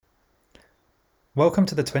Welcome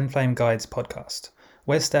to the Twin Flame Guides podcast.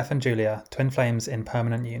 We're Steph and Julia, twin flames in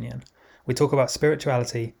permanent union. We talk about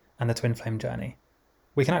spirituality and the twin flame journey.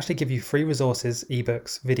 We can actually give you free resources,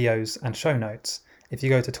 ebooks, videos, and show notes if you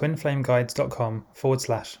go to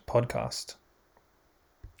twinflameguides.com/podcast.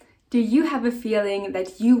 Do you have a feeling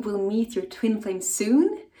that you will meet your twin flame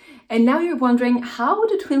soon? And now you're wondering, how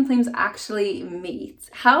do twin flames actually meet?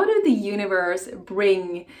 How do the universe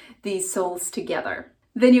bring these souls together?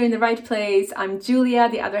 Then you're in the right place. I'm Julia,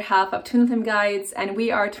 the other half of Twin Flame Guides, and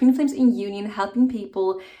we are twin flames in union, helping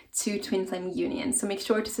people to twin flame union. So make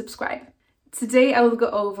sure to subscribe. Today I will go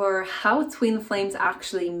over how twin flames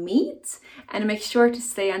actually meet, and make sure to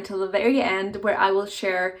stay until the very end, where I will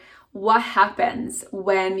share what happens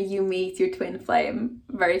when you meet your twin flame.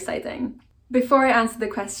 Very exciting. Before I answer the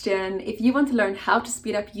question, if you want to learn how to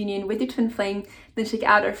speed up union with your twin flame, then check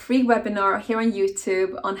out our free webinar here on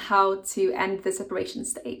YouTube on how to end the separation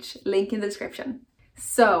stage. Link in the description.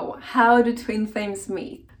 So, how do twin flames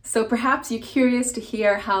meet? So perhaps you're curious to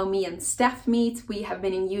hear how me and Steph meet. We have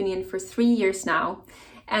been in union for 3 years now,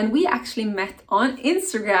 and we actually met on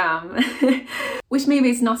Instagram, which maybe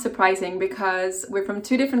is not surprising because we're from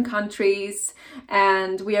 2 different countries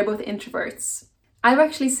and we are both introverts. I've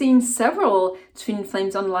actually seen several twin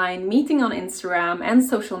flames online meeting on Instagram and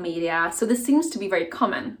social media, so this seems to be very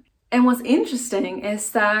common. And what's interesting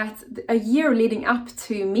is that a year leading up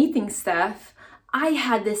to meeting Steph, I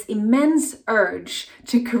had this immense urge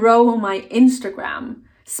to grow my Instagram,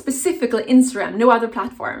 specifically Instagram, no other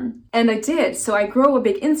platform. And I did, so I grew a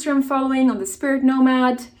big Instagram following on the Spirit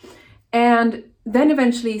Nomad, and then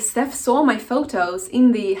eventually Steph saw my photos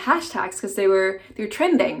in the hashtags because they were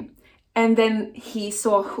trending. And then he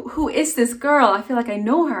saw, who is this girl? I feel like I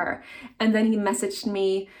know her. And then he messaged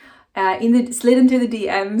me, slid into the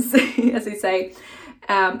DMs, as they say,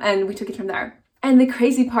 and we took it from there. And the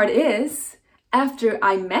crazy part is, after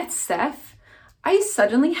I met Steph, I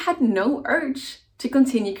suddenly had no urge to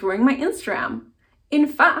continue growing my Instagram. In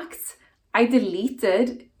fact, I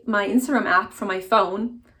deleted my Instagram app from my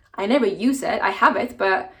phone. I never use it. I have it,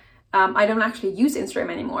 but I don't actually use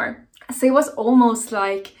Instagram anymore. So it was almost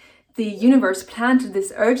like the universe planted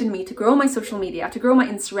this urge in me to grow my social media, to grow my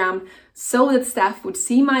Instagram, so that Steph would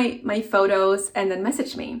see my photos and then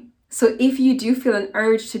message me. So if you do feel an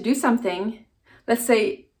urge to do something, let's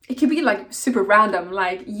say it could be like super random,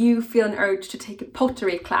 like you feel an urge to take a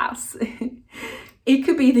pottery class. It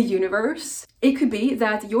could be the universe. It could be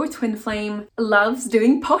that your twin flame loves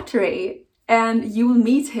doing pottery and you will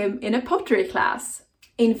meet him in a pottery class.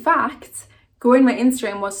 In fact, growing my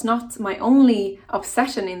Instagram was not my only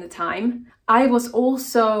obsession in the time. I was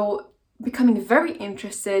also becoming very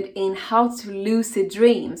interested in how to lucid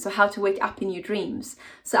dream, so how to wake up in your dreams.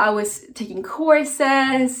 So I was taking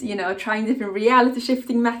courses, trying different reality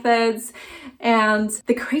shifting methods. And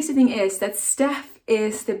the crazy thing is that Steph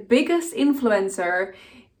is the biggest influencer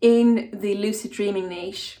in the lucid dreaming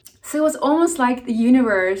niche. So it was almost like the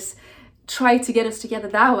universe tried to get us together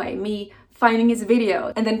that way, me finding his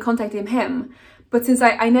video and then contacting him. But since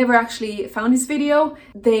I never actually found his video,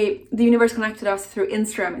 the universe connected us through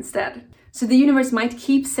Instagram instead. So the universe might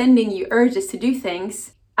keep sending you urges to do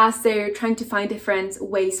things as they're trying to find different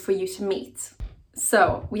ways for you to meet.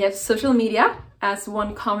 So we have social media as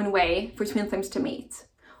one common way for twin flames to meet.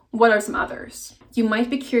 What are some others? You might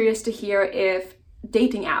be curious to hear if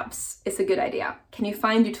dating apps is a good idea. Can you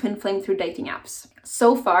find your twin flame through dating apps?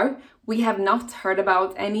 So far, we have not heard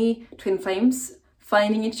about any twin flames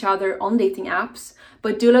finding each other on dating apps,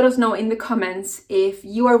 but do let us know in the comments if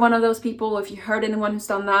you are one of those people, if you heard anyone who's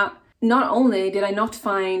done that. Not only did I not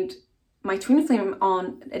find my twin flame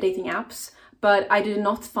on dating apps, but I did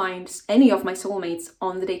not find any of my soulmates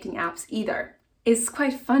on the dating apps either. It's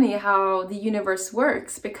quite funny how the universe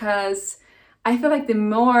works, because I feel like the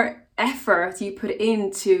more effort you put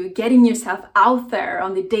into getting yourself out there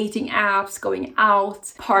on the dating apps, going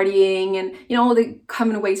out, partying, and all the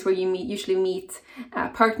common ways where you usually meet a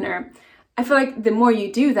partner, I feel like the more you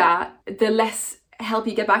do that, the less help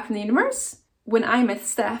you get back from the universe. When I met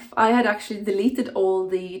Steph, I had actually deleted all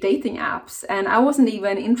the dating apps and I wasn't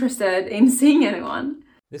even interested in seeing anyone.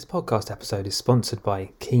 This podcast episode is sponsored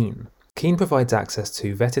by Keen. Keen provides access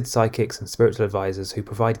to vetted psychics and spiritual advisors who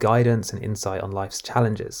provide guidance and insight on life's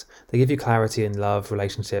challenges. They give you clarity in love,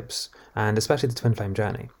 relationships, and especially the twin flame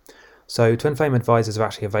journey. So twin flame advisors are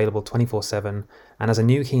actually available 24/7, and as a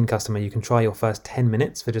new Keen customer, you can try your first 10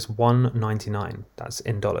 minutes for just $1.99. That's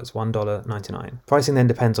in dollars, $1.99. Pricing then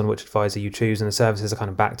depends on which advisor you choose, and the services are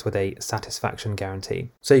kind of backed with a satisfaction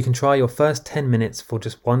guarantee. So you can try your first 10 minutes for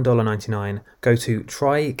just $1.99. Go to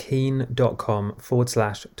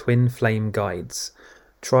trykeen.com/twin flame guides.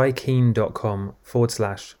 try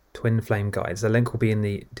keen.com/twin flame guides. The link will be in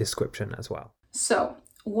the description as well. So,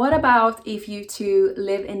 what about if you two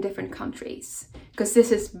live in different countries? Because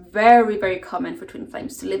this is very, very common for twin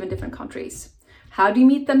flames to live in different countries. How do you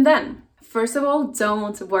meet them then? First of all,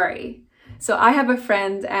 don't worry. So I have a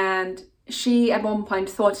friend, and she at one point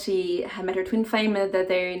thought she had met her twin flame, that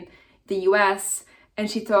they're in the US, and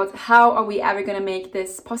she thought, how are we ever going to make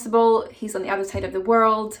this possible? He's on the other side of the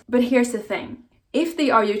world. But here's the thing. If they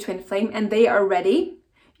are your twin flame and they are ready,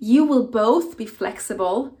 you will both be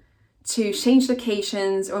flexible to change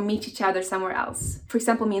locations or meet each other somewhere else. For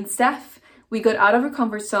example, me and Steph, we got out of our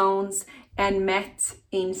comfort zones and met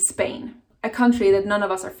in Spain, a country that none of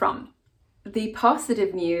us are from. The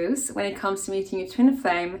positive news when it comes to meeting your twin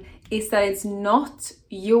flame is that it's not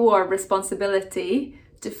your responsibility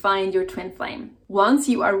to find your twin flame. Once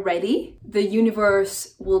you are ready, the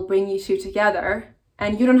universe will bring you two together,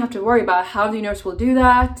 and you don't have to worry about how the universe will do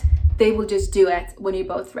that. They will just do it when you're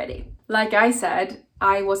both ready. Like I said,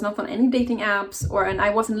 I was not on any dating apps and I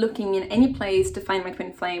wasn't looking in any place to find my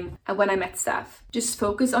twin flame when I met Steph. Just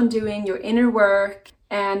focus on doing your inner work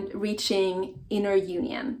and reaching inner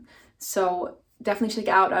union. So definitely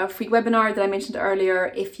check out our free webinar that I mentioned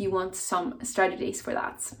earlier if you want some strategies for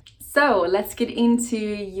that. So let's get into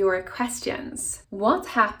your questions. What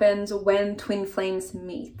happens when twin flames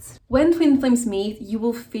meet? When twin flames meet, you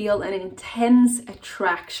will feel an intense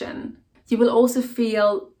attraction. You will also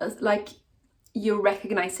feel like you're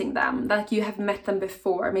recognizing them, like you have met them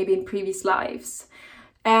before, maybe in previous lives.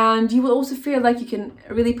 And you will also feel like you can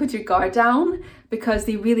really put your guard down because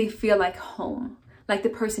they really feel like home, like the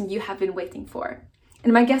person you have been waiting for.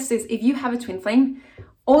 And my guess is if you have a twin flame,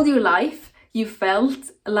 all your life you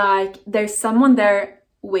felt like there's someone there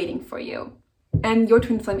waiting for you. And your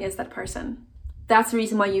twin flame is that person. That's the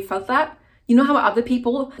reason why you felt that. You know how other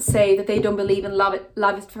people say that they don't believe in love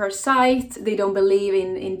at first sight, they don't believe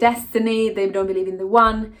in destiny, they don't believe in the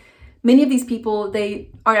one. Many of these people,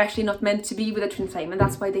 they are actually not meant to be with a twin flame, and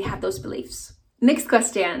that's why they have those beliefs. Next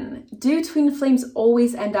question. Do twin flames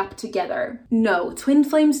always end up together? No, twin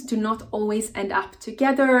flames do not always end up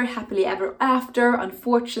together happily ever after,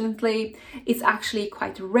 unfortunately. It's actually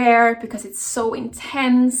quite rare because it's so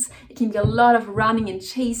intense. It can be a lot of running and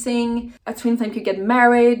chasing. A twin flame could get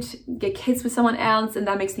married, get kids with someone else, and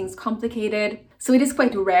that makes things complicated. So it is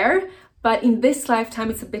quite rare. But in this lifetime,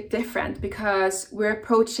 it's a bit different because we're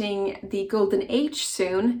approaching the golden age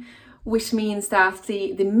soon, which means that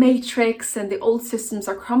the matrix and the old systems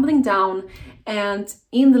are crumbling down, and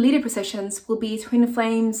in the leader positions will be twin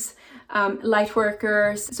flames, light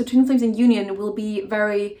workers. So twin flames in union will be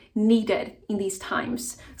very needed in these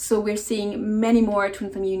times. So we're seeing many more twin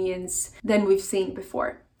flame unions than we've seen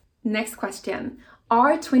before. Next question.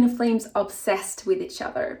 Are twin flames obsessed with each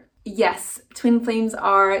other? Yes, twin flames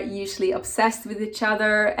are usually obsessed with each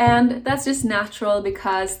other, and that's just natural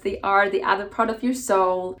because they are the other part of your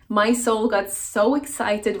soul. My soul got so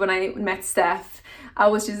excited when I met Steph. I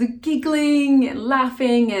was just giggling and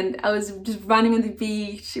laughing, and I was just running on the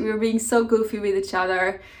beach. We were being so goofy with each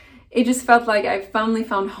other. It just felt like I finally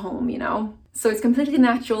found home, you know? So it's completely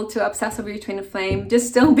natural to obsess over your twin flame.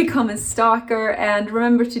 Just don't become a stalker, and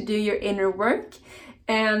remember to do your inner work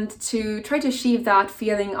and to try to achieve that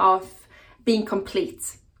feeling of being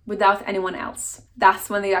complete without anyone else. That's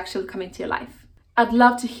when they actually come into your life. I'd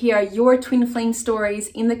love to hear your twin flame stories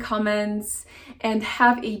in the comments, and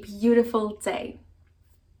have a beautiful day.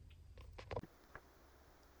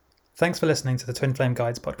 Thanks for listening to the Twin Flame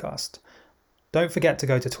Guides podcast. Don't forget to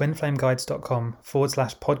go to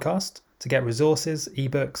twinflameguides.com/podcast to get resources,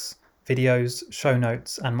 ebooks, videos, show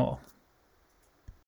notes, and more.